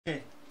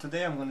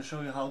Today I'm going to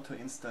show you how to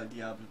install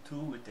Diablo 2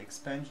 with the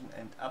expansion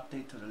and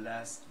update to the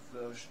last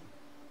version.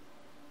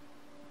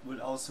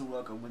 Will also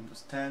work on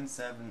Windows 10,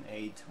 7,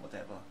 8,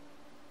 whatever.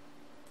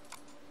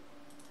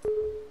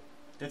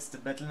 That's the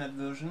Battle.net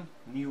version,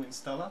 new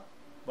installer,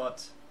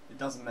 but it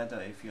doesn't matter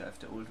if you have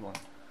the old one.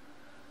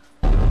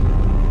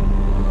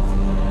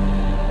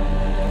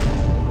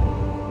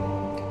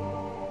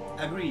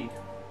 Agree.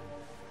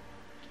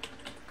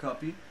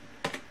 Copy.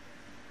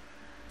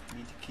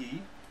 Need the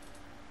key.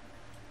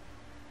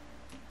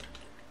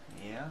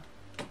 Yeah.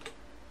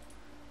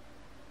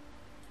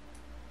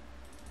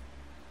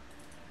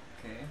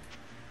 Okay.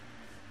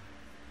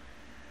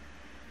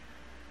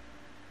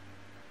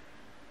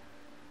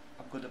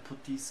 I'm gonna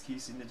put these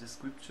keys in the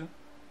description.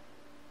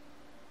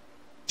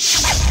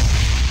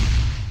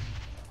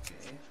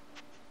 Okay.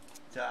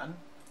 Done.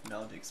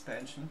 Now the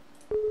expansion.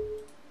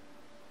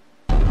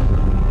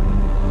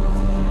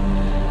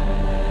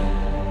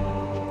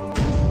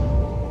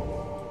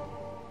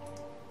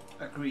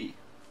 Agree.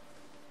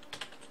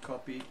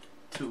 Copy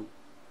 2.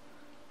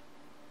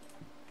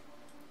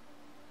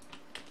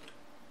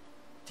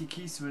 The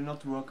keys will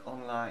not work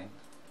online,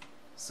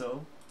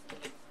 so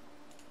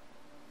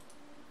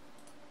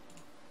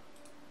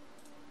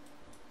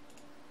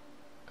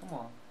come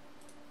on.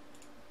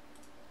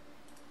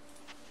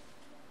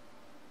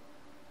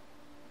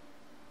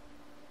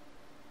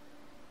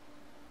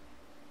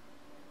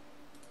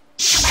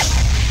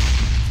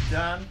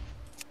 Done.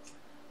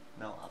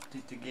 Now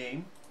update the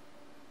game.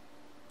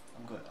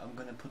 I'm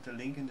gonna put a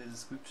link in the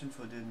description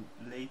for the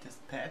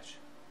latest patch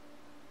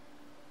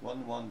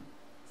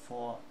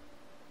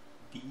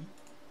 114D.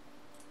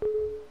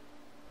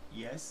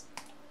 Yes.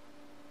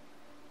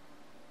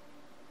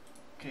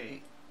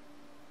 Okay.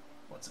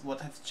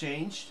 What has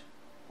changed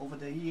over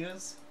the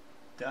years?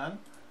 Done.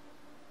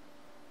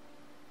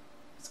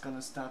 It's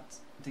gonna start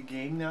the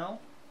game now.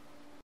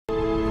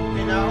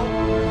 Okay, now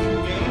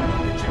in game. You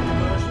can check the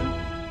version.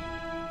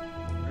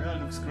 Yeah,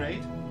 looks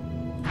great.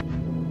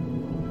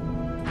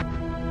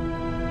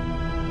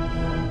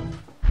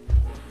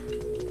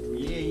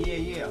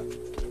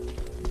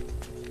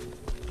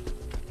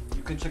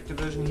 You can check the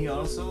version here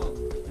also,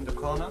 in the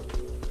corner.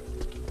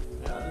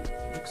 Yeah,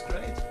 it looks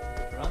great.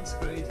 Runs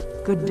great.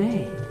 Good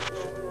day.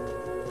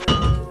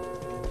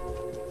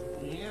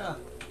 Yeah.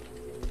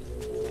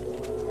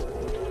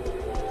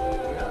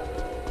 Yeah,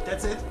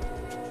 that's it.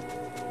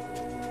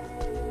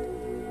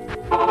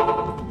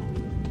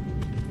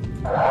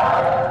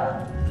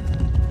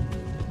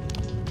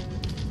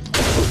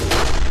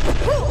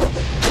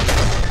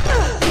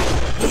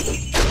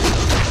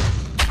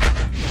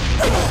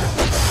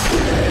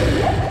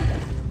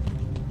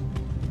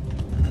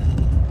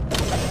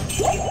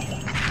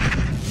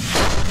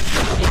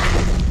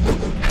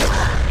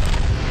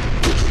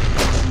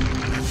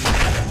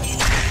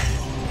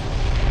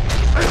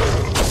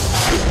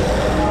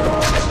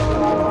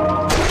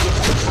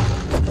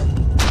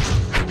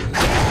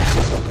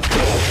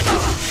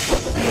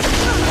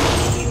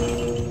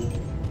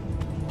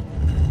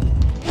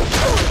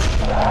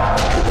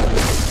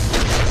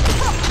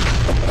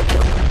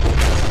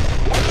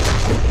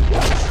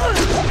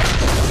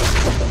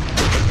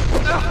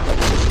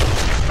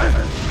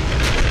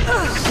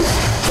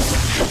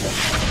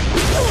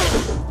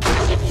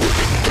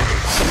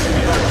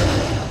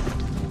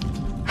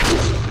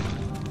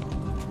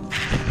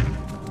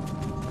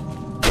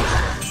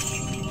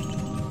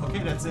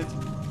 Okay, that's it.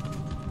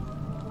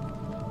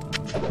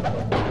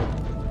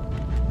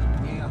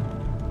 Yeah.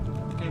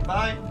 Okay,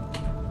 bye.